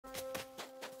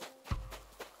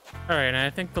Alright, I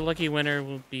think the lucky winner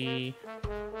will be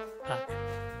Puck.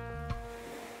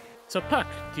 So Puck,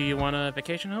 do you want a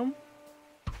vacation home?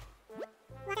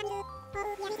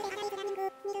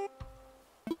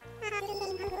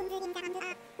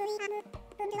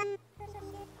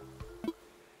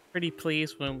 Pretty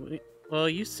please when we... Well,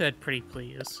 you said pretty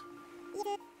please.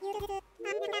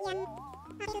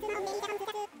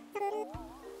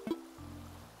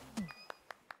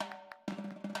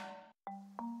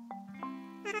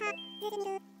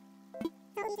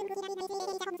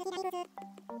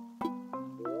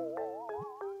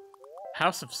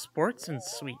 House of Sports and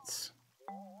Sweets.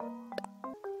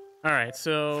 Alright,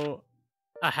 so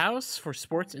a house for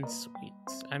sports and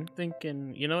sweets. I'm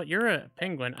thinking, you know what, you're a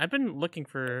penguin. I've been looking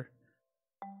for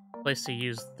a place to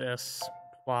use this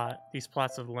plot, these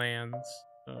plots of lands,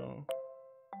 so...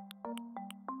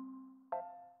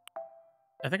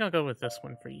 I think I'll go with this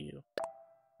one for you.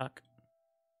 Puck.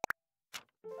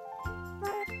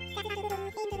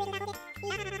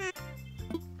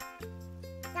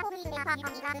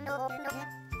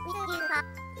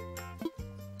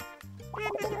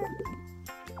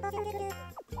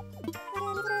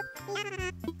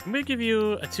 I'm gonna give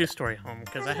you a two-story home,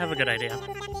 because I have a good idea.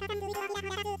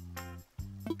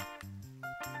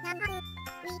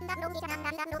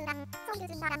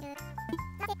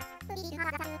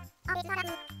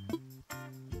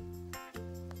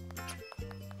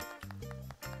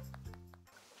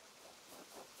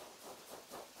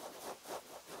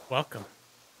 Welcome.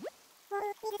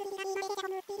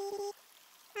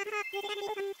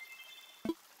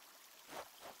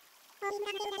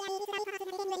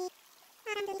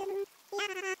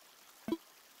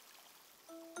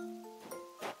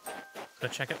 Go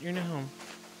check out your new home.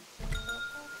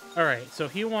 Alright, so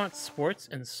he wants sports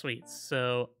and sweets.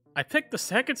 So I picked the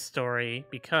second story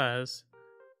because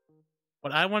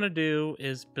what I want to do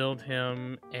is build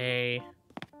him a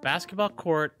basketball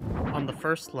court on the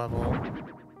first level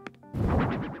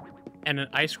and an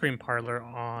ice cream parlor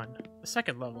on the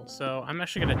second level. So I'm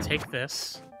actually going to take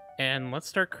this and let's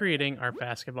start creating our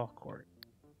basketball court.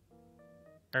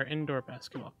 Our indoor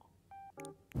basketball court.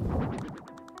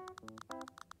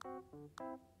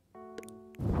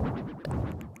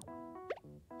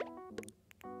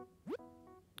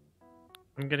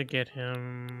 I'm gonna get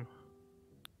him...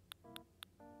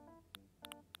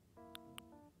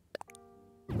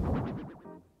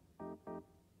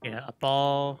 Yeah, a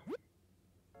ball...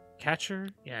 catcher?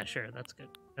 Yeah, sure, that's good.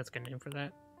 That's a good name for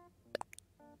that.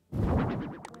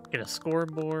 Get a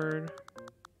scoreboard.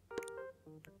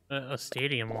 A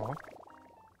stadium wall.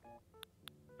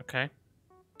 Okay.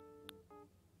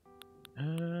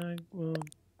 Well...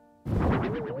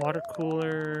 a water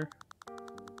cooler...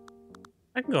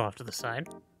 I can go off to the side.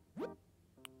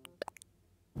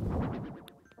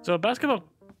 So a basketball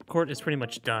court is pretty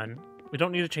much done. We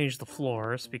don't need to change the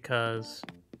floors because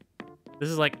this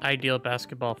is like ideal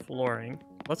basketball flooring.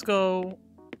 Let's go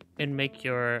and make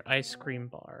your ice cream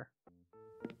bar.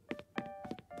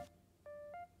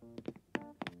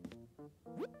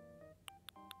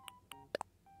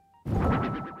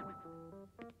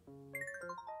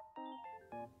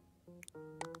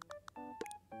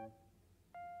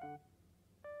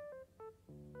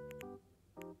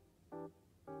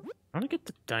 I want to get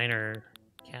the diner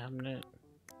cabinet.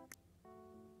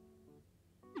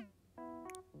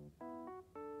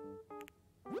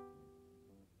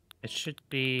 It should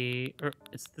be, or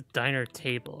it's the diner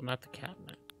table, not the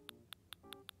cabinet.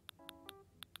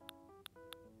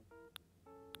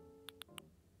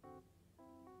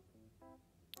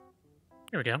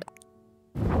 Here we go.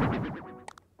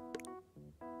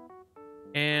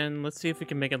 And let's see if we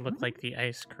can make it look like the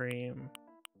ice cream.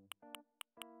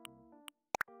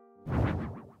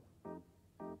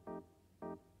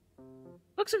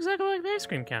 Looks exactly like the ice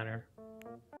cream counter.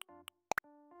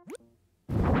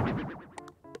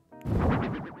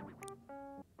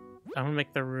 I'm gonna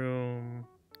make the room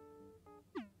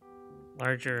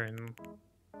larger and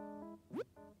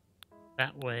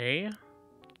that way.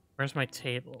 Where's my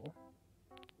table?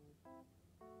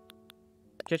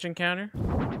 Kitchen counter?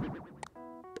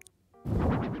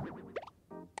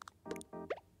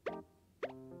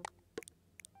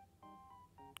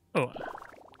 Oh,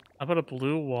 I'll put a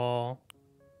blue wall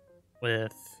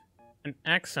with an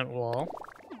accent wall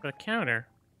for a counter.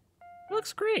 It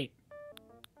looks great.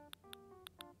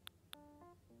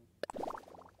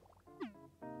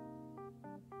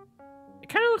 It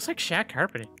kind of looks like shack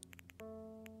carpeting.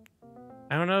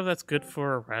 I don't know if that's good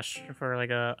for a restaurant, for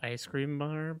like a ice cream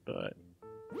bar, but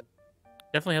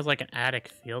definitely has like an attic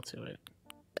feel to it.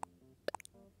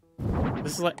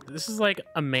 This is like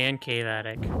a man cave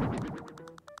attic.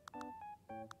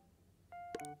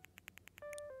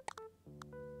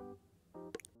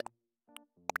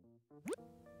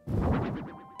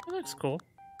 looks cool.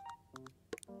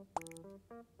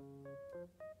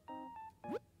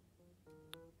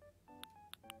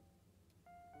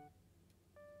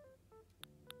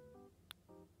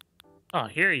 Oh,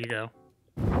 here you go.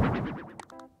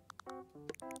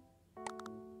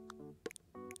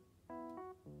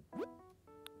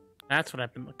 That's what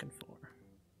I've been looking for.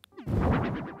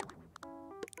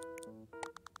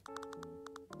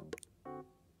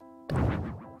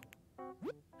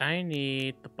 I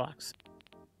need the box.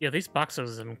 Yeah, these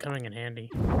boxes have been coming in handy.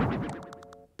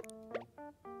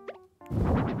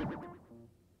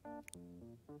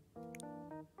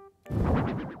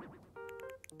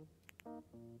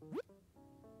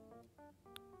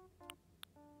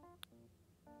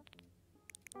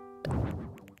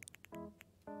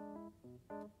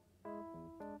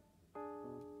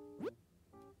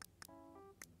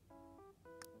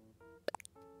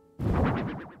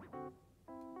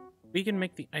 We can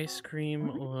make the ice cream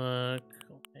look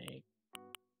like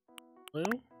blue.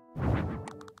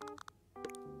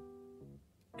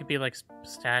 It could be like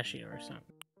pistachio or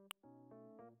something.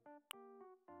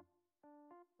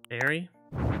 Berry.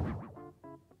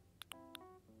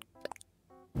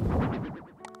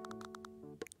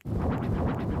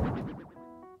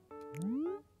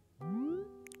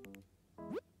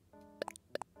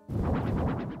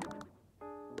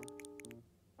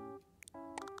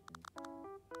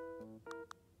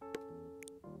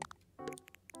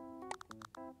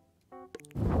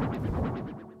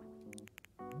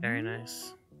 Very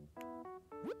nice.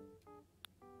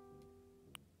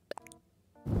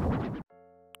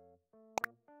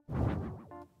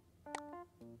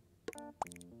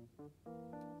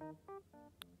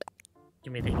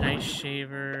 Give me the ice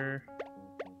shaver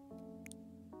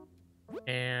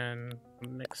and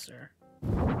mixer.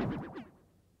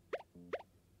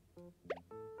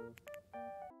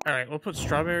 Alright, we'll put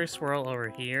strawberry swirl over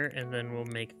here and then we'll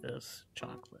make this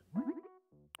chocolate.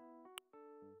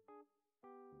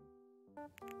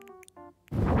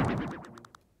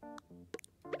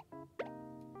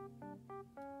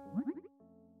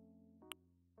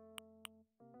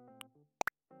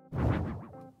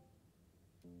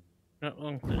 No, we'll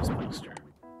include his poster.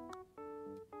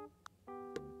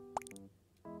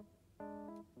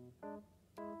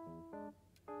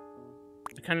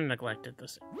 I kind of neglected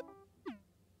this.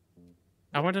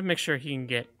 I want to make sure he can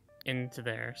get into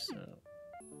there, so...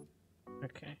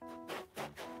 Okay.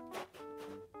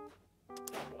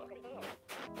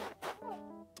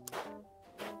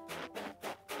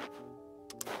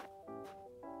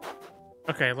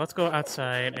 Okay, let's go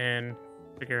outside and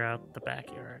figure out the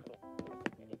backyard.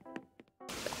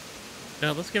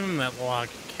 No, let's give him that log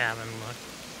cabin look.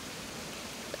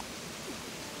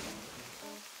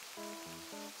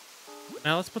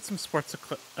 Now let's put some sports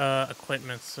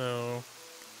equipment so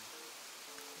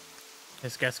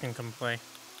his guests can come play.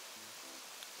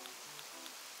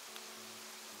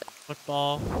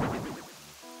 Football.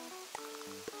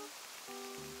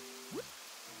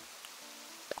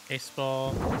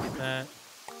 Baseball. What's that?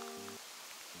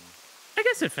 I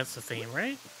guess it fits the theme,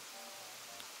 right?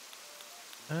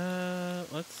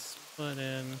 Let's put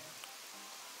in...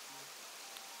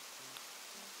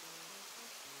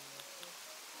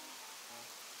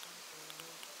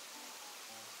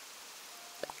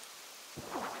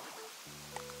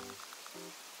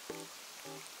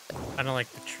 I don't like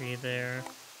the tree there.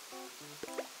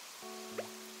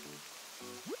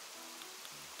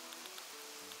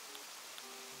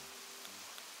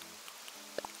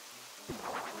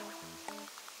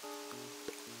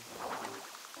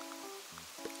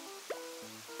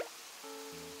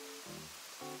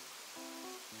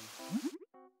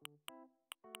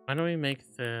 Why don't we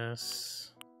make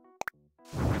this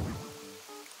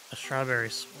a strawberry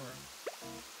swirl?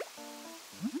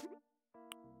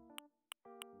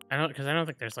 Because I don't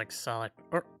think there's like solid,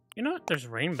 or you know what? There's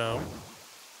rainbow.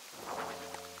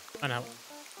 Oh no.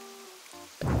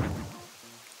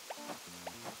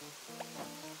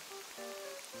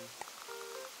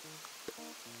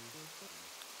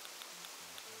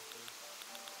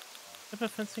 Type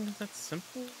of fencing is that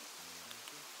simple?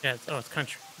 Yeah. It's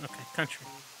country. Okay, country.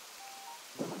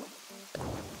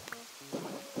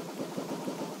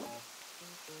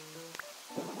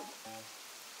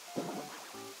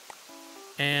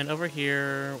 And over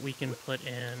here, we can put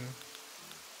in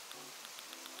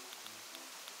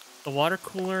the water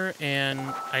cooler and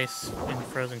ice and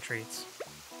frozen treats.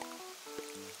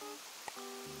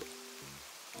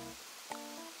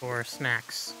 For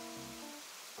snacks.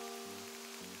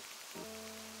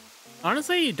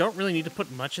 Honestly, you don't really need to put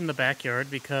much in the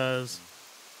backyard because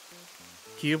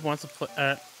Cube wants to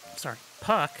play,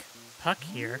 Puck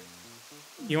here,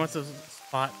 he wants a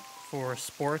spot for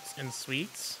sports and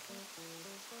sweets.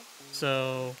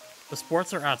 So the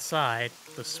sports are outside,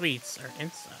 the sweets are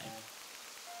inside.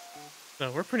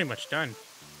 So we're pretty much done.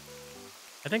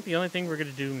 I think the only thing we're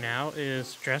gonna do now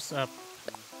is dress up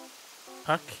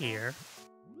Puck here.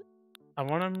 I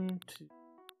want him to...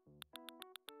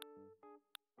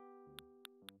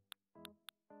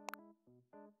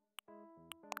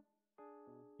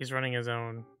 He's running his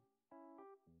own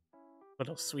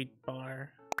little sweet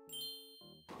bar.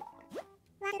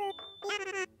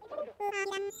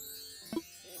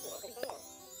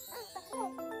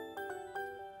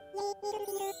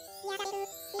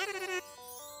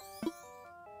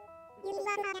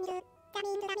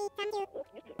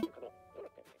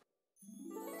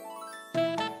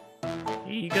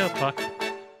 Here you go, Puck.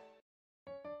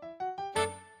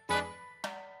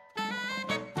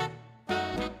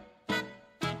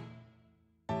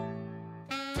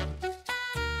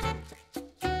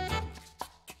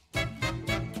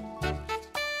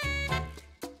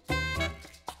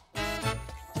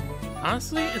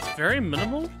 Honestly, it's very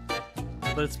minimal,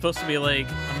 but it's supposed to be like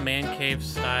a man cave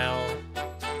style.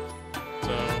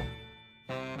 So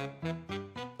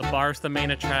the bar's the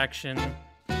main attraction.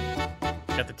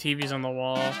 Got the TVs on the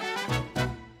wall.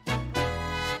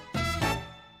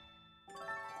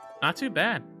 Not too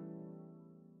bad.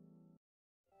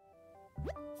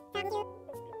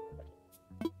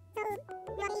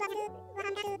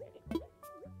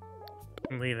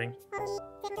 I'm leaving.